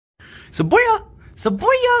Saboya!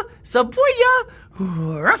 Saboya! Saboya!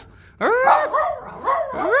 Ruff! Ruff!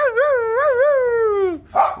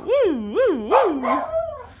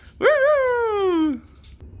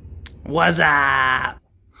 What's up?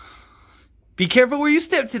 Be careful where you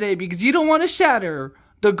step today because you don't want to shatter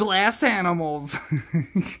the Glass Animals.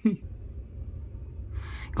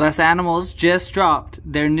 Glass Animals just dropped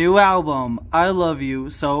their new album, I Love You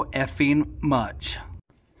So Effing Much.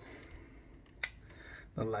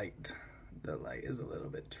 The light is a little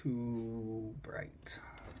bit too bright.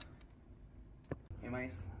 Hey,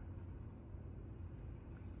 mice.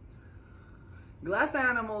 Glass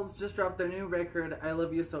Animals just dropped their new record, I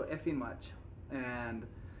Love You So Effing Much. And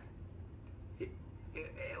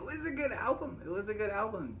it was a good album. It was a good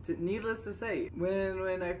album, needless to say.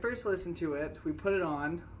 When I first listened to it, we put it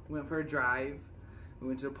on, went for a drive, we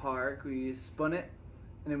went to a park, we spun it,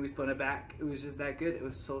 and then we spun it back. It was just that good. It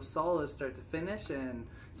was so solid start to finish, and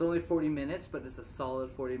it's only 40 minutes, but it's a solid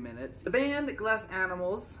 40 minutes. The band, Glass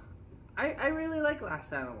Animals, I really like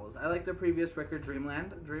Glass Animals. I like their previous record,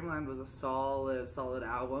 Dreamland. Dreamland was a solid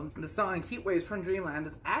album. The song Heat Waves from Dreamland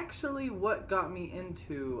is actually what got me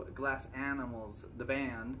into Glass Animals, the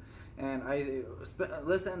band. And I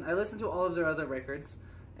listened to all of their other records,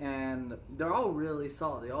 and they're all really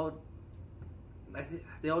solid.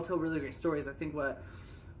 They all tell really great stories. I think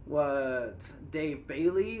what Dave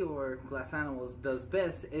Bailey or Glass Animals does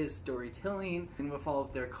best is storytelling, and with all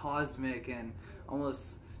of their cosmic and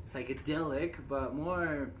almost psychedelic, but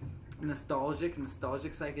more nostalgic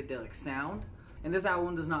psychedelic sound. And this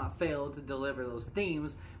album does not fail to deliver those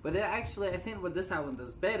themes, but it actually, I think what this album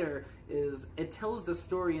does better is it tells the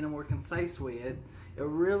story in a more concise way. It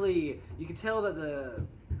really, you can tell that the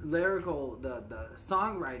lyrical, the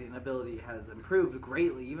songwriting ability has improved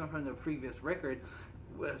greatly, even from the previous record,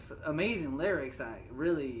 with amazing lyrics that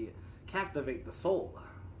really captivate the soul.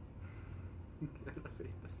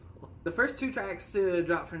 The first two tracks to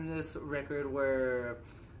drop from this record were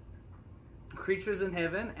Creatures in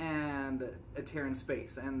Heaven and A Tear in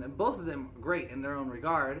Space, and both of them great in their own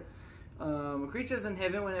regard. Creatures in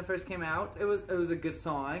Heaven, when it first came out, it was a good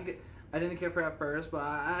song. I didn't care for it at first, but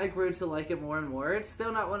I grew to like it more and more. It's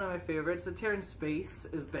still not one of my favorites. A Tear in Space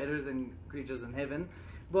is better than Creatures in Heaven,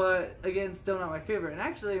 but again, still not my favorite. And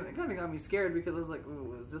actually, it kind of got me scared because I was like,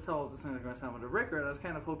 ooh, is this how this is going to sound with a record? I was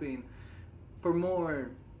kind of hoping for more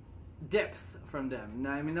depth from them.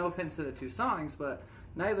 Now, I mean, no offense to the two songs, but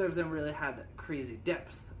neither of them really had crazy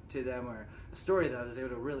depth to them or a story that I was able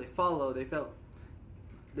to really follow. They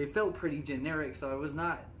felt pretty generic, so I was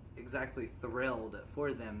not exactly thrilled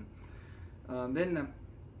for them. But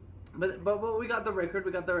we got the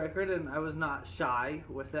record, and I was not shy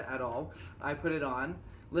with it at all. I put it on,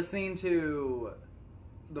 listening to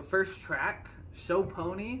the first track, Show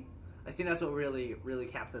Pony. I think that's what really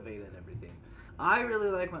captivated everything. I really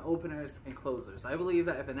like my openers and closers. I believe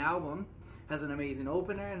that if an album has an amazing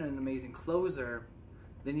opener and an amazing closer,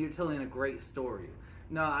 then you're telling a great story.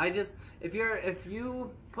 No, if you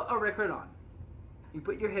put a record on, you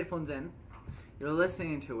put your headphones in, you're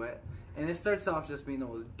listening to it, and it starts off just being the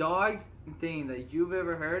most dog thing that you've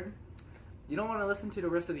ever heard, you don't want to listen to the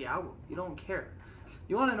rest of the album. You don't care.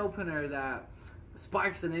 You want an opener that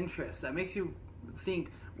sparks an interest, that makes you think,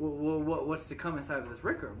 what's to come inside of this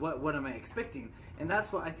record? What am I expecting? And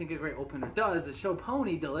that's what I think a great opener does. The Show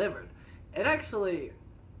Pony delivered. It actually,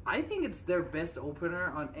 I think it's their best opener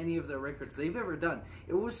on any of their records they've ever done.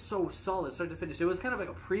 It was so solid, start to finish. It was kind of like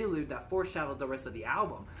a prelude that foreshadowed the rest of the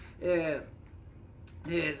album.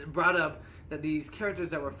 It brought up that these characters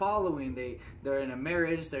that we're following, they're in a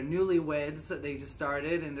marriage, they're newlyweds, they just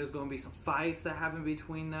started, and there's going to be some fights that happen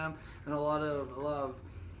between them, and a lot of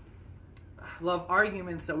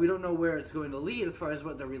arguments that we don't know where it's going to lead as far as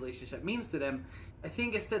what the relationship means to them. I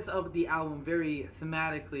think it sets up the album very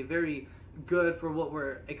thematically, very good for what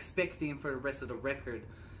we're expecting for the rest of the record.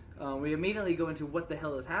 We immediately go into what the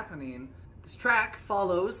hell is happening. This track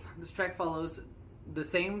follows the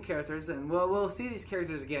same characters, and we'll see these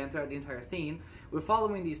characters again throughout the entire theme. We're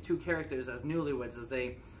following these two characters as newlyweds as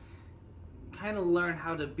they kind of learn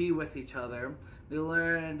how to be with each other.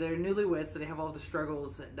 They're newlyweds, so they have all the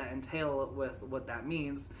struggles that entail with what that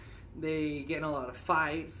means. They get in a lot of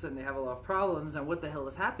fights, and they have a lot of problems, and what the hell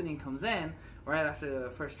is happening comes in right after the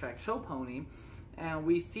first track, Show Pony, and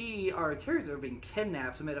we see our character being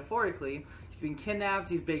kidnapped, metaphorically. He's being kidnapped,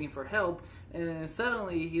 he's begging for help, and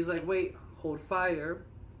suddenly he's like, wait, hold fire.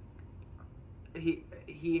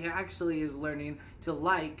 He actually is learning to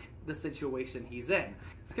like the situation he's in.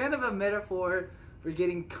 It's kind of a metaphor for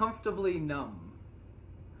getting comfortably numb.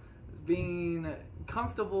 It's being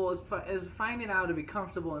comfortable, is finding out to be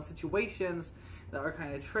comfortable in situations that are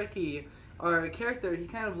kind of tricky. Our character, he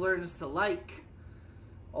kind of learns to like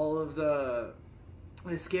all of the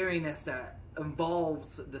scariness that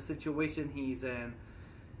involves the situation he's in,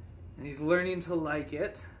 and he's learning to like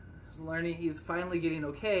it. He's finally getting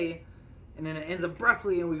okay, and then it ends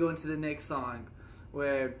abruptly, and we go into the next song,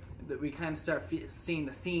 where we kind of start seeing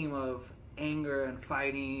the theme of anger and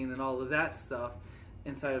fighting and all of that stuff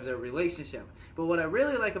inside of their relationship. But what I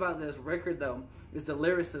really like about this record, though, is the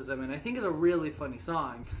lyricism, and I think it's a really funny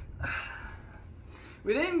song.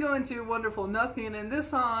 We didn't go into Wonderful Nothing, and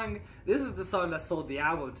this is the song that sold the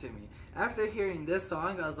album to me. After hearing this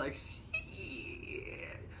song, I was like, shit,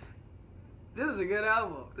 this is a good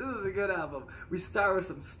album. This is a good album. We start with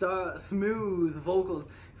some smooth vocals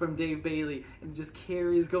from Dave Bailey, and it just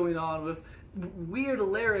carries going on with weird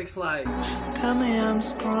lyrics like, tell me I'm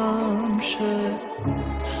scrumptious.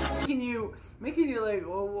 Making you like,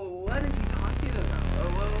 well, what is he talking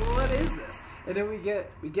about? What is this? And then we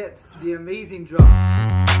get the amazing drop.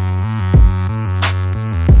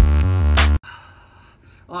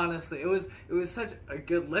 Honestly, it was such a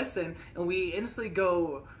good listen, and we instantly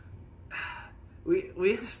go. We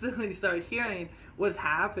instantly start hearing what's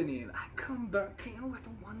happening. I come back in with a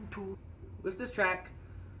 1-2. With this track,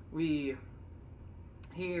 we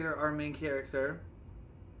hear our main character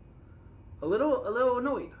a little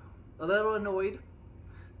annoyed,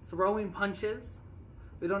 throwing punches.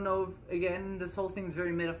 We don't know if, again, this whole thing's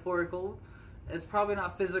very metaphorical. It's probably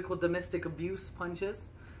not physical domestic abuse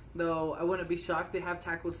punches, though I wouldn't be shocked. They have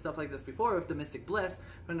tackled stuff like this before with Domestic Bliss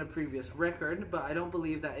from the previous record, but I don't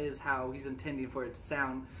believe that is how he's intending for it to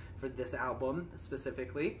sound for this album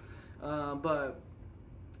specifically. But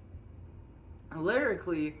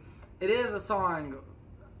lyrically, it is a song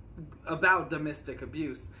about domestic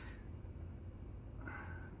abuse.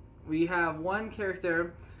 We have one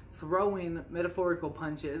character throwing metaphorical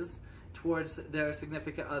punches towards their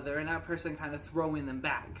significant other, and that person kind of throwing them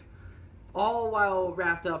back, all while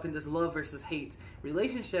wrapped up in this love versus hate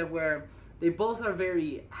relationship where they both are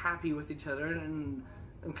very happy with each other and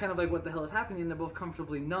kind of like, what the hell is happening? They're both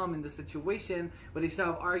comfortably numb in the situation, but they still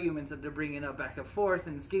have arguments that they're bringing up back and forth,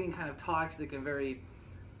 and it's getting kind of toxic and very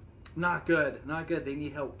not good. They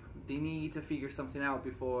need help. They need to figure something out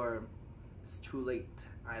before it's too late.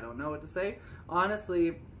 I don't know what to say.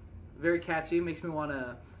 Honestly, very catchy. Makes me want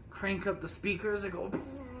to crank up the speakers and go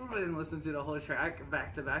and listen to the whole track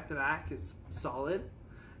back to back to back. It's solid.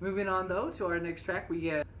 Moving on, though, to our next track, we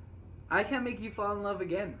get I Can't Make You Fall in Love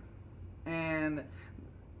Again. And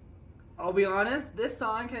I'll be honest, this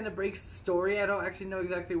song kind of breaks the story. I don't actually know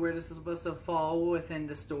exactly where this is supposed to fall within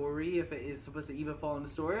the story, if it is supposed to even fall in the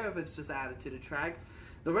story, or if it's just added to the track.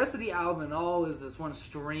 The rest of the album all is this one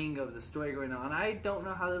string of the story going on. I don't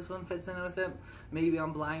know how this one fits in with it. Maybe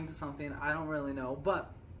I'm blind to something. I don't really know.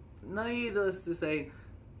 But needless to say,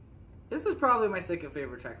 this is probably my second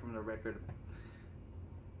favorite track from the record.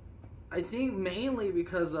 I think mainly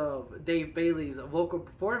because of Dave Bailey's vocal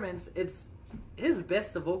performance. It's his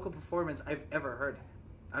best vocal performance I've ever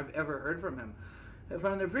heard from him.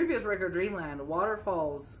 From the previous record, Dreamland,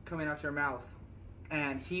 Waterfalls Coming Out Your Mouth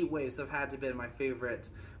and Heat Waves have had to be my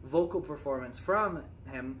favorite vocal performance from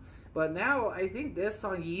him. But now I think this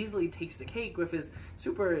song easily takes the cake with his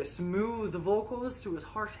super smooth vocals to his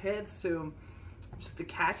harsh hits to just the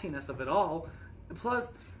catchiness of it all.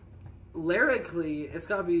 Plus, lyrically, it's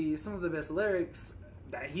got to be some of the best lyrics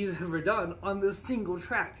that he's ever done on this single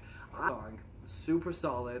track. Song, super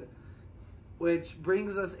solid, which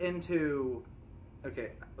brings us into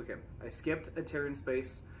okay, I skipped A Tear in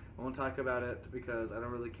Space. I won't talk about it because I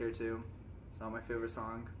don't really care to. It's not my favorite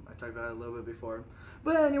song. I talked about it a little bit before.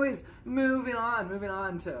 But anyways, moving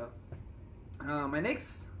on to my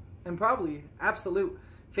next and probably absolute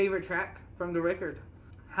favorite track from the record,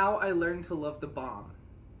 How I Learned to Love the Bomb.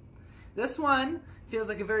 This one feels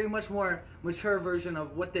like a very much more mature version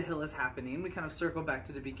of What the Hell is Happening. We kind of circle back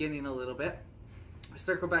to the beginning a little bit.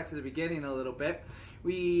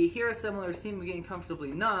 We hear a similar theme of getting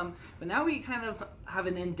comfortably numb, but now we kind of have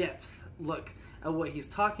an in-depth look at what he's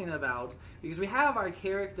talking about, because we have our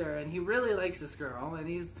character and he really likes this girl and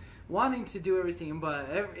he's wanting to do everything, but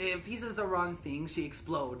if he says the wrong thing, she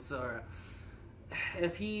explodes, or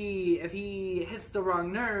if he hits the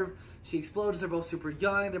wrong nerve, she explodes. They're both super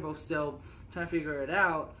young, they're both still trying to figure it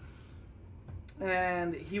out,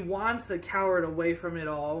 and he wants to cower away from it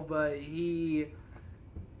all, but he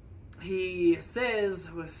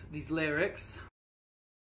says with these lyrics,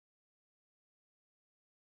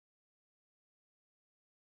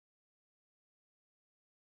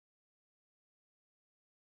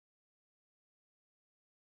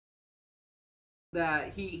 that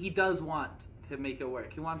he does want to make it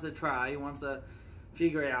work. He wants to try. He wants to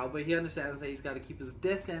figure it out, but he understands that he's got to keep his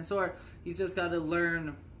distance, or he's just got to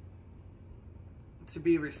learn to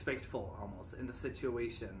be respectful almost in the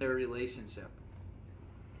situation, their relationship.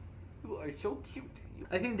 You are so cute.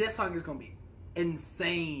 I think this song is going to be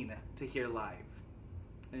insane to hear live.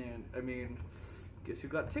 And I mean, guess you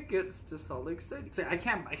got tickets to Salt Lake City. So I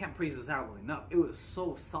can't praise this album enough. It was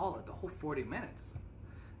so solid, the whole 40 minutes.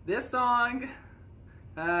 This song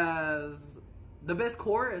has the best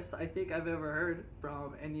chorus I think I've ever heard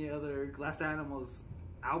from any other Glass Animals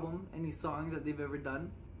album, any songs that they've ever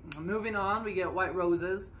done. Moving on, we get White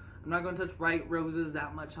Roses. I'm not going to touch White Roses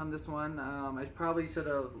that much on this one. I probably should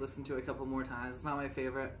have listened to it a couple more times. It's not my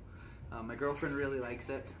favorite. My girlfriend really likes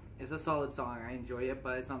it. It's a solid song. I enjoy it,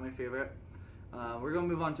 but it's not my favorite. We're going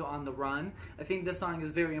to move on to On the Run. I think this song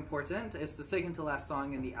is very important. It's the second to last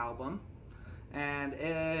song in the album. And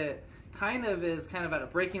it is kind of at a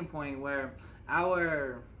breaking point where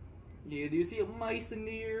do you see a mice in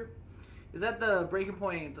here? Is at the breaking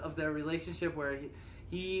point of their relationship where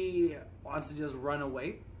he wants to just run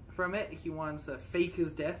away from it. He wants to fake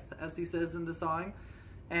his death, as he says in the song.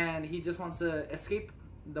 And he just wants to escape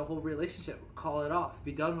the whole relationship, call it off,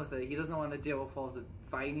 be done with it. He doesn't want to deal with all the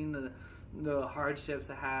fighting, the hardships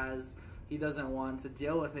it has. He doesn't want to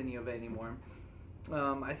deal with any of it anymore.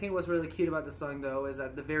 I think what's really cute about the song, though, is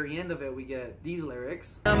at the very end of it, we get these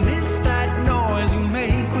lyrics. I miss that noise you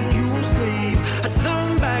make when you sleep. I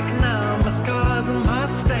turn back now, my scars and my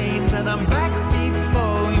stains, and I'm back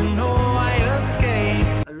before you know I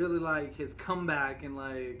escaped. I really like his comeback and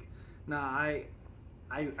like, nah, I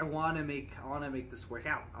want to make this work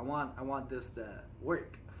out. I want this to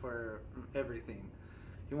work for everything.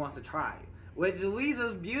 He wants to try. Which leads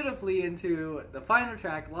us beautifully into the final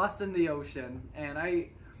track, Lost in the Ocean. And I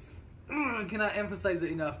cannot emphasize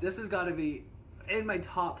it enough. This has got to be in my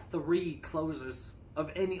top 3 closers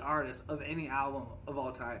of any artist, of any album of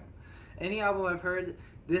all time. Any album I've heard,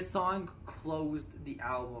 this song closed the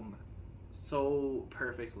album so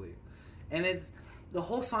perfectly. And the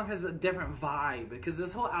whole song has a different vibe, because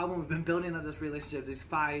this whole album we've been building up this relationship, these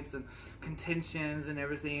fights and contentions and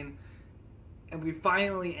everything. And we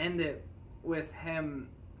finally end it with him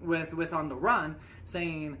with On the Run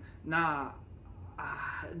saying, nah,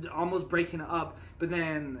 almost breaking up, but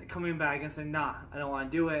then coming back and saying, nah, I don't want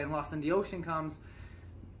to do it. And Lost in the Ocean comes,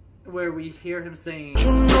 where we hear him saying,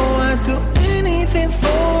 you know I'd do anything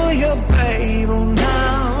for you, babe. Oh,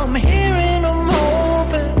 now I'm hearing, I'm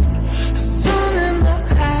hoping the sun in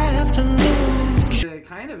the afternoon. It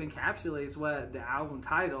kind of encapsulates what the album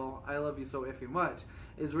title, I Love You So Iffy Much,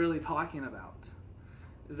 is really talking about.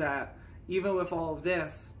 Is that even with all of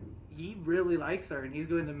this, he really likes her and he's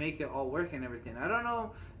going to make it all work and everything. I don't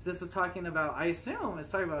know if this is talking about, I assume it's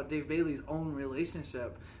talking about Dave Bailey's own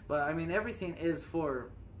relationship, but I mean, everything is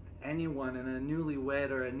for anyone in a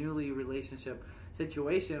newlywed or a newly relationship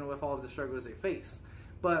situation with all of the struggles they face.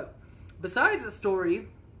 But besides the story,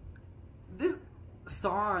 this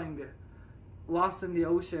song, Lost in the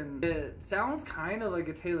Ocean, it sounds kind of like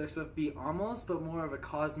a Taylor Swift beat almost, but more of a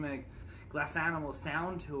cosmic Glass Animal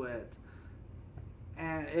sound to it.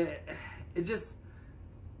 And it just,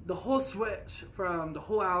 the whole switch from the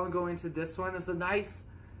whole album going to this one is a nice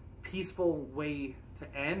peaceful way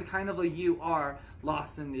to end, kind of like you are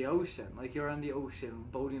lost in the ocean, like you're on the ocean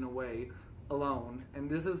boating away alone. And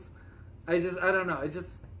this is, I don't know,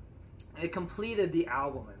 it completed the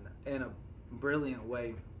album in a brilliant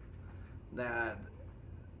way that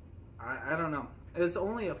I don't know. It was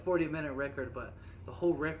only a 40-minute record, but the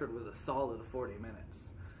whole record was a solid 40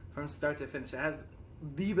 minutes from start to finish. It has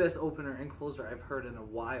the best opener and closer I've heard in a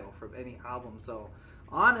while from any album. So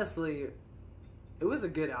honestly, it was a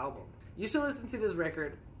good album. You should listen to this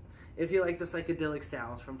record if you like the psychedelic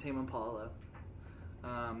sounds from Tame Impala.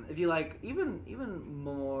 If you like even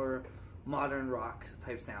more modern rock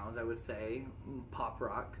type sounds, I would say pop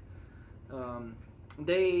rock.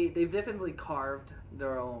 They've definitely carved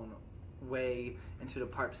their own way into the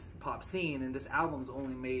pop scene, and this album's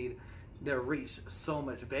only made their reach so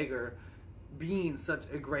much bigger, being such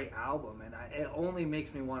a great album, and it only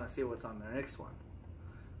makes me want to see what's on their next one.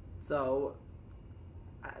 So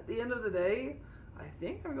at the end of the day, I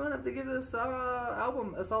think I'm going to have to give this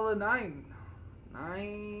album a solid 9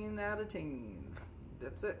 out of 10.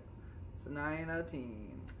 That's it. It's a 9 out of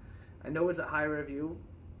 10. I know it's a high review.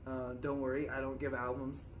 Don't worry, I don't give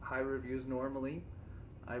albums high reviews normally.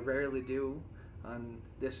 I rarely do.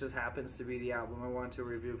 This just happens to be the album I want to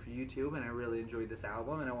review for YouTube, and I really enjoyed this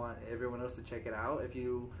album, and I want everyone else to check it out. If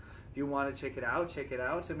you want to check it out, check it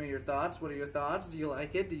out. Tell me your thoughts. What are your thoughts? Do you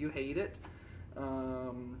like it? Do you hate it?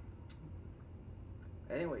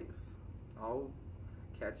 Anyways, I'll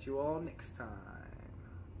catch you all next time.